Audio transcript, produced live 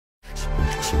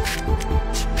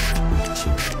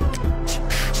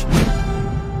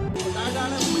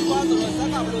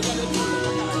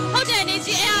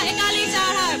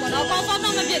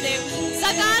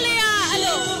ကားလေးကအဲ့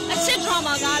လိုအချစ်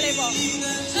drama ကားလေးပေါ့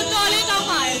တော်တော်လေးကောင်း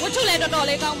ပါတယ်ဝတ္ထုလည်းတော်တော်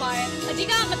လေးကောင်းပါတယ်အကြီး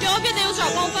ကမပြောဖြစ်သေးဘူးဆို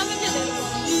တော့ confirm မဖြစ်သေးဘူး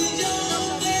ပေါ့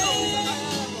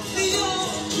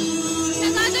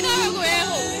ဒါကြတော့ကိုရဲ့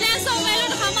ဟိုပြန်ဆုံးမယ်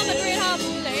လို့တစ်ခါမှမတွေးထား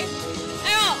ဘူးလေအဲ့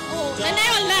တော့ဟိုနည်းန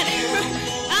ည်းတော့လက်တယ်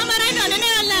အမှန်တိုင်းတော့နည်းန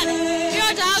ည်းတော့လက်ပြီး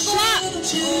တော့ဒါကိုက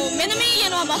ဟိုမင်းသမီးရ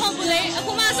င်တော့မဟုတ်ဘူးလေအ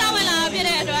ခုမှစောင့်ဝင်လာဖြစ်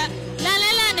တဲ့အတွက်လန်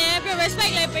လဲလန်နဲ့ပြီး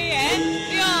respect လေးပေးရ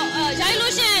ပြီးတော့ရိုက်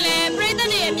လို့ရှိရင်လည်းပရိသတ်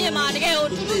တွေအမြင်မှာတကယ်ကို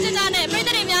ထူးထူးခြားခြားနဲ့ပရိသ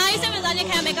တ်တွေအများကြီးစိတ်ဝင်စားခြင်း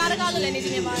ခံမယ်ကားတကားလို့လည်းနေကြ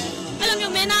ည့်နေပါတယ်အဲ့လို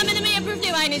မျိုးမင်းသားမင်းသမီး approve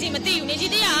တွေပိုင်းနေကြည့်မသိဘူးနေကြ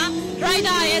ည့်တရား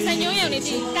writer ရဲ့စံညွှန်းရုံနေကြ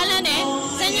ည့်ကလန်းနဲ့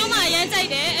စံညွှန်းမှာရမ်းကြိုက်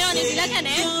တယ်အဲ့တော့နေကြည့်လက်ခံတ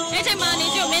ယ်အဲ့ချိန်မှာနေ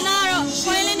ကြည့်မင်းသားကတော့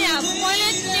point လေးနဲ့ point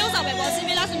လေးတရုပ်ဆောင်ပဲပေါ့စင်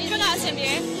မီလာဆိုနေကြကအဆင်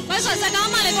ပြေဘာလို့ဆိုစကား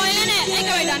မှလည်း point လေးနဲ့အဲ့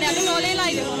character နဲ့တော်တော်လေးလို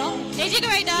က်တယ်ပေါ့နော်နေကြည့်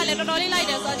character ကလည်းတော်တော်လေးလိုက်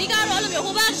တယ်ဆိုတော့အဓိကတော့အဲ့လိုမျိုး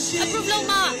ဟိုဘက် approve လုပ်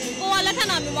မှကိုကလက်ခံ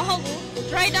တာမျိုးမဟုတ်ဘူး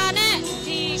writer နဲ့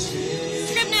ဒီ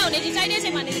script နဲ့ကိုနေကြည့်တဲ့ချိ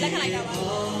န်မှာနေလက်ခံလိုက်တာပါ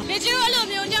နေကြည့်အဲ့လို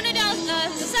မျိုးညောင်းနေတဲ့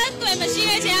ဆက်သွယ်မရှိ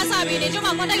တဲ့ချိန်ကစပြီးနေကြ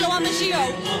မှာ contact လုံးဝမရှိတော့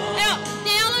ဘူးအဲ့တော့ပြ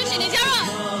န်ရောက်လို့ရှိရင်နေကြတော့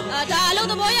ဒါအလုပ်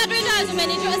သဘောရတွေ့ကြရဆိုမှ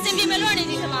နေကြအဆင်ပြေမယ်လို့နေ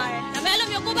ကြထင်ပါတယ်ဒါပေမဲ့အဲ့လို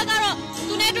မျိုးကိုယ့်ဘက်ကတော့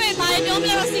သူနဲ့တွေ့ပါပြောပြ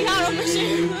လို့စီထားတော့မရှိ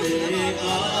ဘူး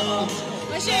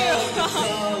မရှိ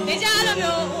ဘူးနေကြအဲ့လို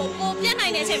မျိုးဟိုကိုပြတ်နို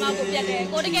င်တဲ့အချိန်မှာကိုပြတ်တယ်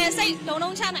ကိုတကယ်စိတ်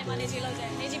လုံးချနိုင်မှနေကြလို့ကျ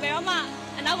နေကြဘယ်တော့မှ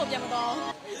အနောက်ကိုပြတ်မတော့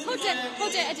ဟုတ်တယ်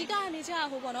အဓိကနေကြ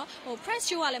ဟိုပေါ့နော်ဟို press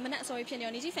show ကလည်းမနက်အစောကြီးဖြစ်နေ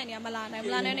ရောနေကြ fan တွေကမလာနို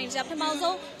င်နေကြပထမ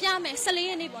ဆုံးပြမယ်14ရ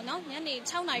က်နေ့ပေါ့နော်ညနေ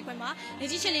6နာရီခွဲမှာနေ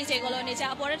ကြချင်းလေးစေကိုလို့နေကြ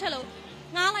အပေါ်ရက်ထက်လို့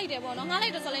ငားလိုက်တယ်ပေါ့နော်ငားလို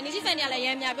က်တော့ဆိုလည်းနေကြ fan တွေကလည်းရ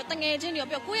မ်းများပြီးတငယ်ချင်းတွေရော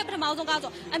ပြီးကိုယ့်ရဲ့ပထမဆုံးကား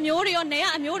ဆိုအမျိုးတွေရောနေက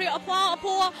အမျိုးတွေရောအဖွားအ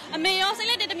ဖိုးအမေရောစိတ်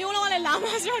လက်တမျိုးလုံးကလည်းလာမှ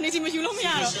ဆိုတော့နေကြမယူလို့မရ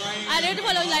တော့အဲ့ဒီတစ်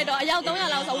ခါလုံးလိုက်တော့အယောက်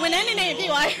300လောက်ဆိုဝန်ထမ်းနေနေပြည့်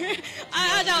သွားတယ်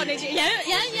အားကြောင့်နေကြရ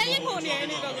မ်းခုန်နေ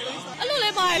နေတော့အဲ့လို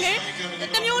လေးပါလေ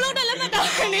တမျိုးလုံးတက်လက်မှတ်တော့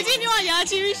နေကြမျိုးကရာ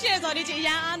ချီပြီးရှေ့ဆိုတော့နေကြရ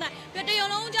မ်းအားနိုင်ပြီးတရုံ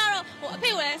လုံးကြတော့ဟိုအဖေ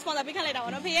ကိုလည်း sponsor ပေးခန့်လိုက်တာ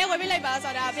ပေါ့နော်ဖေရဲ့ဝယ်ပေးလိုက်ပါ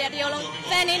ဆိုတာဖေတရုံလုံး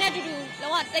fan နေနဲ့တူတူ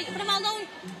လုံးဝပထမဆုံး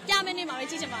ပြမင်းနေမှာပဲ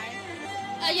ကြည့်ချင်ပါတယ်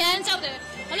အရန်ကြောက်တယ်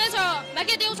ဘာလို့လဲဆိုတော့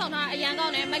market တရုပ်ဆောင်တာအရန်ကော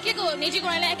င်းတယ် market ကိုနေကြီး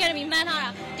ကိုလည်း academy မှန်းထားတာ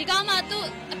ဒီကောင်မှသူ့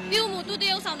အပြုမှုသူ့တ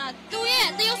ရုပ်ဆောင်တာသူ့ရဲ့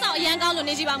တရုပ်ဆောင်အရန်ကောင်းလို့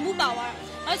နေကြီးပါမှုပါသွား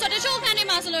တာအဲဆိုတချို့ခန်းတွေ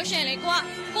မှာဆိုလို့ရှိရင်လေ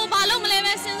ကိုဘာလို့မလဲ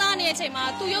ပဲစဉ်းစားနေတဲ့အချိန်မှာ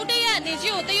သူရုပ်တရက်နေ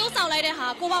ကြီးကိုတရုပ်ဆောင်လိုက်တဲ့ဟာ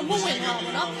ကိုကမှုဝင်သွားပါ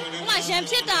တော့ဥပမာရန်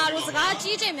ဖြစ်တာတို့စကား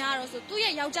ကြီးချိန်များတော့ဆိုသူ့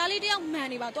ရဲ့ယောက်ျားလေးတယောက်မှန်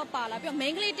နေပါသူကပါလာပြီးတော့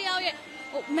main ကလေးတယောက်ရဲ့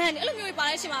ဟိုမှန်အဲ့လိုမျိုးပါ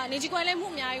တဲ့အချိန်မှာနေကြီးကိုလည်းမှု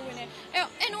အများကြီးဝင်တယ်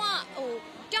အဲ့တော့ဟို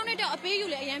တောင်းနေတော့အပေးယူ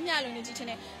လေအရန်မြလို့နေကြည့်ချင်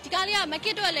တယ်ဒီကားလေးက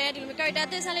market အတွက်လည်းဒီလို character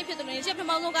သစ်ဆန်းလေးဖြစ်တယ်လို့နေကြပထ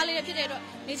မဆုံးကားလေးဖြစ်တဲ့အတွက်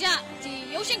နေကြဒီ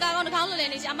ရုပ်ရှင်ကားကောင်းတစ်ခေါက်လို့လ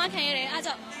ည်းနေကြအမခံရတယ်အား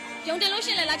ကြောင့်ယုံတင်လို့ရှ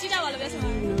င်လည်းလာကြည့်ကြပါလို့ပဲဆို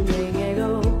ပါ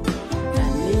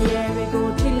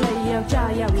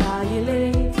ရောက်လာရင်လေ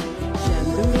ရှမ်း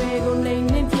လူတွေကိုနေ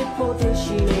နေပြဖို့တ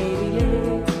ရှိနေပြီလေ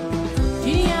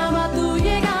ဒီရမှာသူ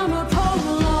ရဲ့ကောင်းလို့ထုံး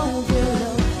လုံးပြ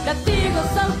လို့တတိကို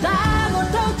စောက်တာကို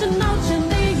ထုတ်ချင်တော့ချင်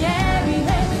နေရဲ့ပြီ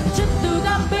လေချစ်သူက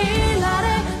ပေးလာ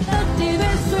တဲ့တတိ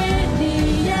ပဲဆွေးနေ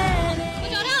ရဲ့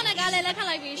ကျွန်တော်တို့ကလည်းလက်ထပ်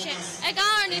လိုက်ပြီရှင်အဲ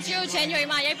ကားကနေကျိုး January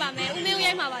မှာရိုက်ပါမယ်ဦးမေဦး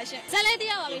ရိုက်မှာပါရှင်ဇက်လေးတ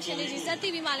ရားပါပြီရှင်ဒီဇက်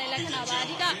TV မှာလည်းလက်ခဏပါအ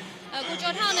ဓိကကို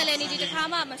ကျော်ထောင်းနဲ့လည်းနေဒီတစ်ခါ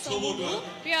မှမဆုံးဘူး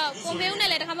ပြီးတော့ကိုမေဦးနဲ့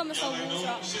လည်းတစ်ခါမှမဆုံးဘူးဆို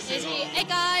တော့ဒီအ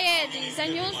ကားရဲ့ဒီဇ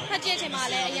ညွန်းဖတ်ကြည့်ချိန်မှာ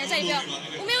လည်းအရင်ကြိုက်ပြီးတော့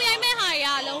ကိုမေဦးရိုက်မဲ့ဟာတွေက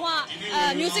လုံးဝ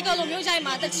musical လိုမျိုးကြိုက်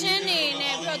မှာတချင်းနေ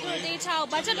နဲ့ပြီးတော့သူတို့တေးချောက်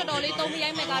budget တော်တော်လေးသုံးပြီး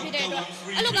ရိုက်မဲ့ကားဖြစ်တဲ့အတွက်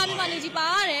အဲ့လိုကားမျိုးမှနေကြီးပါ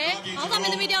ရတယ်။မောင်ဆောင်မ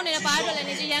င်းသမီးတယောက်နေတဲ့ပါအတွက်လည်း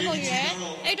နေကြီးရမ်းကုန်ရွယ်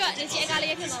အဲ့အတွက်နေကြီးအကားလေး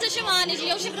ရိုက်ဖြစ်မှာ18မှာနေကြီး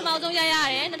ရုပ်ရှင်ပထမဆုံးရိုက်ရ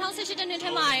တယ်2018တနှစ်ထဲ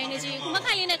မှာနေကြီးခုမ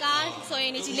ခိုင်လေးနဲ့ကားဆိုရ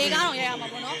င်နေကြီး၄ကားတော့ရိုက်ရမှာ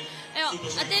ပေါ့နော်အဲ့တော့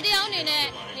အတေးတယောက်အနေနဲ့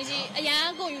နေကြီးအရန်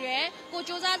ကုန်ရွယ်ကို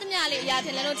စူးစမ်းသမျှလေးအရာထ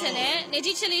င်လဲလို့ထင်တယ်နေ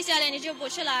ကြီးချစ်လေးရှာတဲ့နေကြီးကို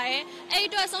ပို့ချစ်လာတယ်အဲ့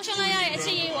အတွက်ဆုံးရှုံးလိုက်ရတဲ့အချ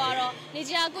င်းရေးကတော့နေ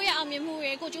ကြီးကကိုယ့်ရဲ့အောင်မြင်မှု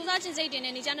တွေကိုစူးစမ်းခြင်းစိတ်တင်နေ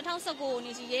နေကြီး2019ကို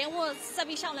နေကြီးရဲဝတ်ဆက်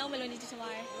ပြီးရှောင်းလဲအောင်မယ်လို့နေကြီးထင်ပါ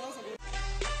တယ်